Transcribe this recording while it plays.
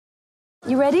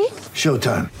You ready?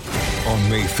 Showtime. On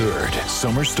May 3rd,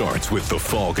 summer starts with The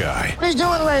Fall Guy. Let's do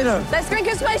it later. Let's drink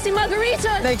a spicy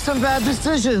margarita. Make some bad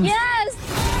decisions. Yes!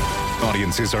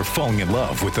 Audiences are falling in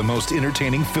love with the most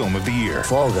entertaining film of the year.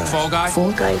 Fall Guy. Fall Guy?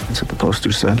 Fall guy. That's what the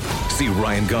poster said. See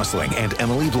Ryan Gosling and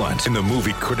Emily Blunt in the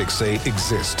movie critics say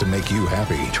exists to make you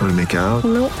happy. Trying to make it out?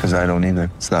 Nope. Because I don't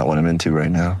either. It's not what I'm into right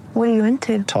now. What are you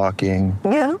into? Talking.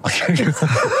 Yeah.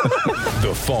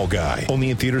 The Fall Guy.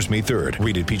 Only in theaters May 3rd.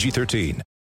 Rated PG-13.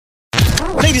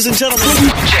 Ladies and gentlemen,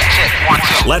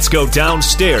 let's go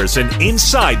downstairs and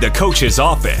inside the coach's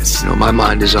office. You know, my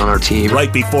mind is on our team.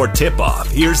 Right before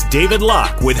tip-off, here's David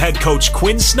Locke with head coach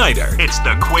Quinn Snyder. It's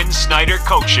the Quinn Snyder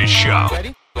Coaches Show.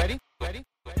 Ready?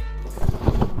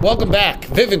 Welcome back.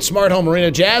 Vivint Smart Home Arena,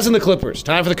 Jazz and the Clippers.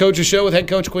 Time for the Coaches Show with head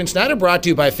coach Quinn Snyder, brought to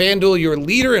you by FanDuel, your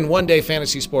leader in one-day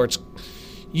fantasy sports.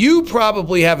 You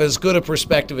probably have as good a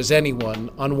perspective as anyone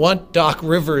on what Doc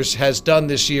Rivers has done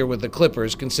this year with the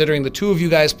Clippers, considering the two of you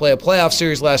guys play a playoff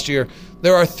series last year.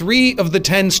 There are 3 of the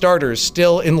 10 starters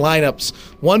still in lineups.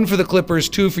 1 for the Clippers,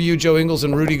 2 for you, Joe Ingles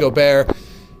and Rudy Gobert.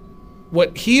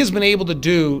 What he has been able to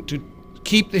do to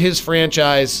keep his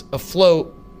franchise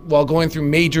afloat while going through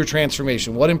major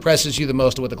transformation. What impresses you the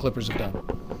most of what the Clippers have done?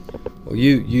 Well,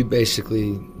 you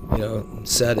basically,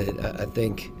 said it. I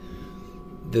think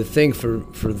the thing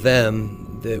for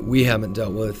them that we haven't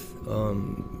dealt with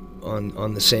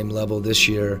on the same level this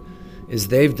year is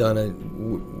they've done it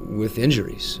with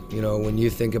injuries. When you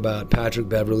think about Patrick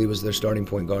Beverley was their starting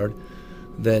point guard,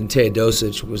 then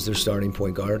Teodosic was their starting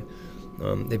point guard.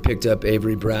 They picked up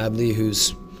Avery Bradley,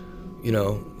 who's,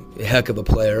 a heck of a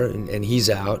player, and he's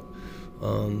out.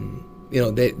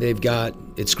 They've got.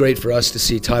 It's great for us to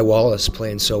see Ty Wallace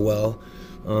playing so well.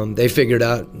 They figured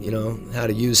out, how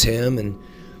to use him, and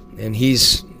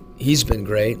he's been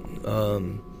great. A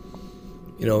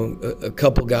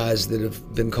couple guys that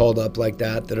have been called up like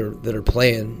that are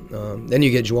playing. Then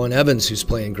you get Juwan Evans, who's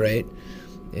playing great,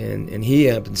 and he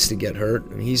happens to get hurt.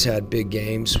 And he's had big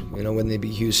games, when they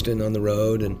beat Houston on the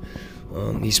road, and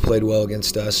he's played well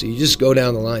against us. So you just go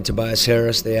down the line. Tobias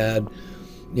Harris, they had,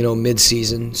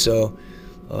 mid-season. So,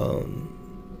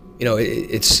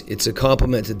 it's a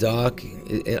compliment to Doc.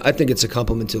 I think it's a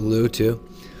compliment to Lou too.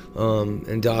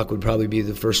 And Doc would probably be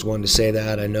the first one to say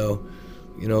that. I know,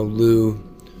 Lou,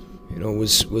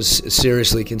 was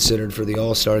seriously considered for the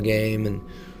All-Star game, and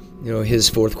his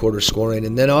fourth quarter scoring.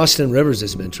 And then Austin Rivers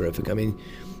has been terrific. I mean,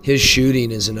 his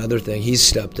shooting is another thing. He's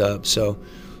stepped up. So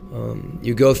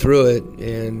you go through it,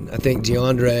 and I think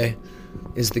DeAndre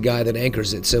is the guy that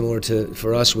anchors it, similar to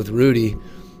for us with Rudy,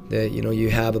 that you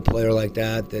have a player like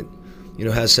that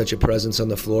has such a presence on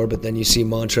the floor. But then you see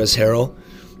Montrezl Harrell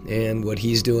and what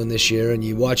he's doing this year, and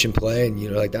you watch him play, and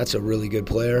you're like, that's a really good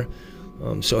player.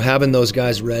 So having those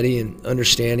guys ready and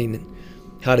understanding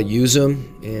how to use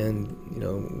them, and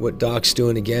what Doc's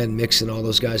doing again, mixing all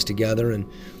those guys together, and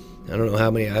I don't know how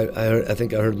many. I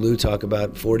think I heard Lou talk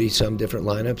about 40 some different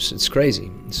lineups. It's crazy.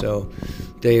 So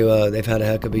they've had a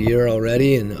heck of a year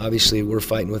already, and obviously we're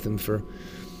fighting with them for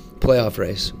playoff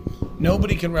race.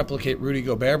 Nobody can replicate Rudy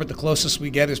Gobert, but the closest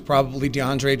we get is probably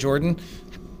DeAndre Jordan.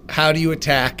 How do you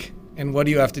attack, and what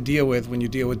do you have to deal with when you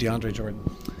deal with DeAndre Jordan?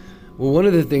 Well, one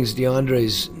of the things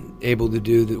DeAndre's able to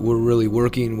do that we're really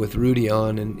working with Rudy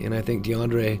on, and I think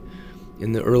DeAndre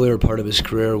in the earlier part of his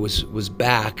career was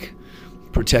back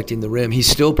protecting the rim. He's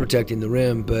still protecting the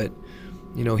rim, but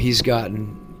he's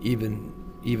gotten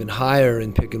even higher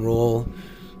in pick and roll,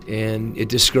 and it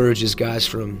discourages guys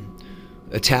from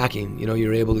attacking.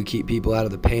 You're able to keep people out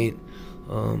of the paint.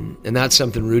 And that's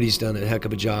something Rudy's done a heck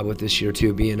of a job with this year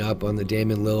too, being up on the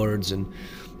Damian Lillards and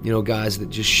guys that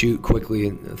just shoot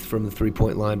quickly from the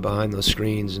three-point line behind those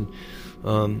screens. And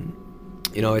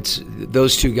it's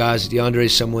those two guys.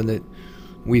 DeAndre's someone that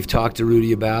we've talked to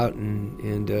Rudy about,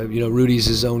 and Rudy's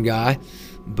his own guy,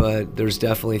 but there's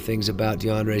definitely things about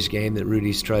DeAndre's game that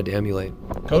Rudy's tried to emulate.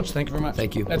 Coach, thank you very much.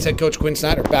 Thank you. That's head coach Quinn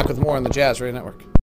Snyder. Back with more on the Jazz Radio Network.